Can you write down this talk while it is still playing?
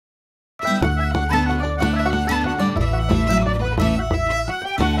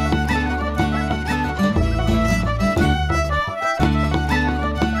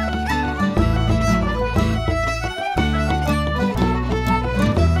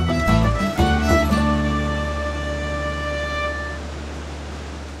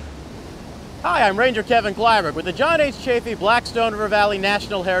Hi, I'm Ranger Kevin Gleiberg with the John H. Chafee Blackstone River Valley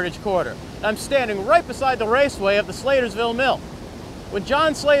National Heritage Corridor. I'm standing right beside the raceway of the Slatersville Mill. When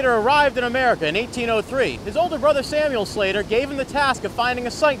John Slater arrived in America in 1803, his older brother Samuel Slater gave him the task of finding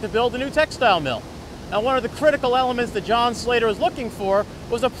a site to build a new textile mill. Now, one of the critical elements that John Slater was looking for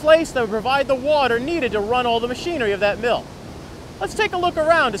was a place that would provide the water needed to run all the machinery of that mill. Let's take a look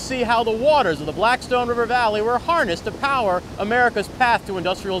around to see how the waters of the Blackstone River Valley were harnessed to power America's path to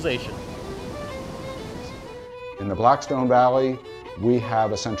industrialization. In the Blackstone Valley, we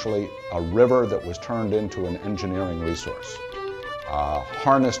have essentially a river that was turned into an engineering resource,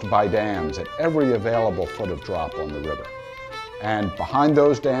 harnessed by dams at every available foot of drop on the river. And behind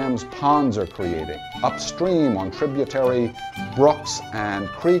those dams, ponds are created. Upstream on tributary brooks and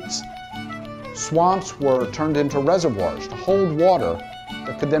creeks, swamps were turned into reservoirs to hold water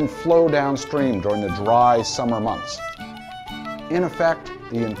that could then flow downstream during the dry summer months. In effect,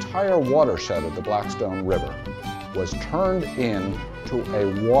 the entire watershed of the Blackstone River was turned into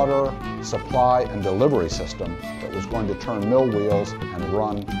a water supply and delivery system that was going to turn mill wheels and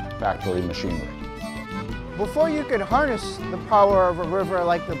run factory machinery. Before you could harness the power of a river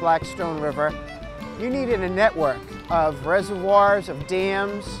like the Blackstone River, you needed a network of reservoirs, of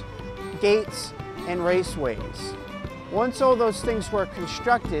dams, gates, and raceways. Once all those things were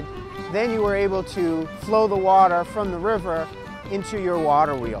constructed, then you were able to flow the water from the river into your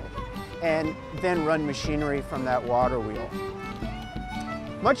water wheel and then run machinery from that water wheel.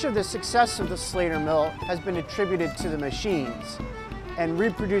 Much of the success of the Slater mill has been attributed to the machines and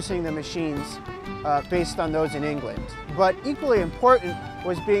reproducing the machines based on those in England. But equally important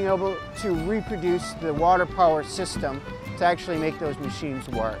was being able to reproduce the water power system to actually make those machines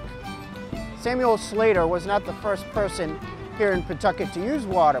work. Samuel Slater was not the first person here in Pawtucket to use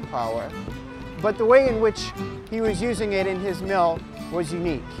water power, but the way in which he was using it in his mill was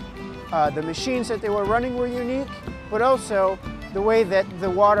unique. The machines that they were running were unique, but also the way that the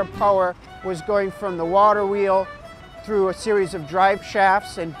water power was going from the water wheel through a series of drive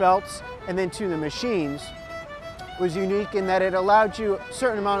shafts and belts and then to the machines was unique in that it allowed you a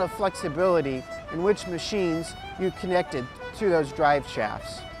certain amount of flexibility in which machines you connected to those drive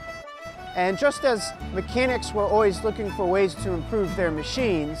shafts. And just as mechanics were always looking for ways to improve their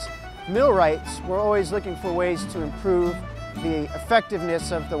machines, millwrights were always looking for ways to improve the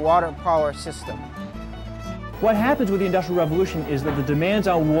effectiveness of the water power system. What happens with the Industrial Revolution is that the demands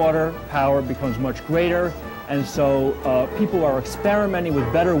on water power becomes much greater, and so people are experimenting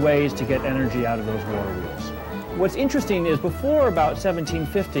with better ways to get energy out of those water wheels. What's interesting is before about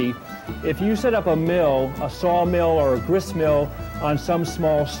 1750, if you set up a mill, a sawmill or a grist mill on some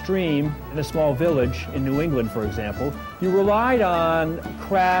small stream in a small village in New England, for example, you relied on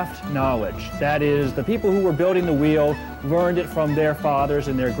craft knowledge. That is, the people who were building the wheel learned it from their fathers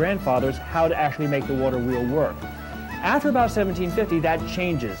and their grandfathers how to actually make the water wheel work. After about 1750, that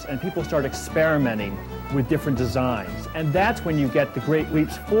changes and people start experimenting with different designs. And that's when you get the great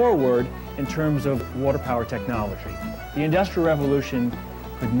leaps forward in terms of water power technology. The Industrial Revolution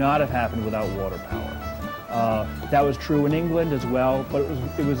could not have happened without water power. That was true in England as well, but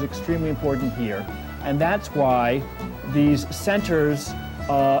it was extremely important here. And that's why these centers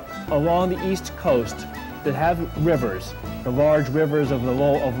along the East Coast that have rivers, the large rivers of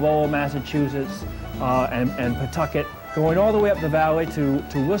Lowell, Massachusetts, and Pawtucket, going all the way up the valley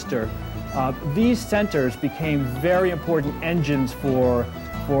to Worcester, these centers became very important engines for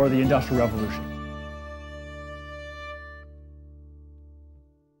the Industrial Revolution.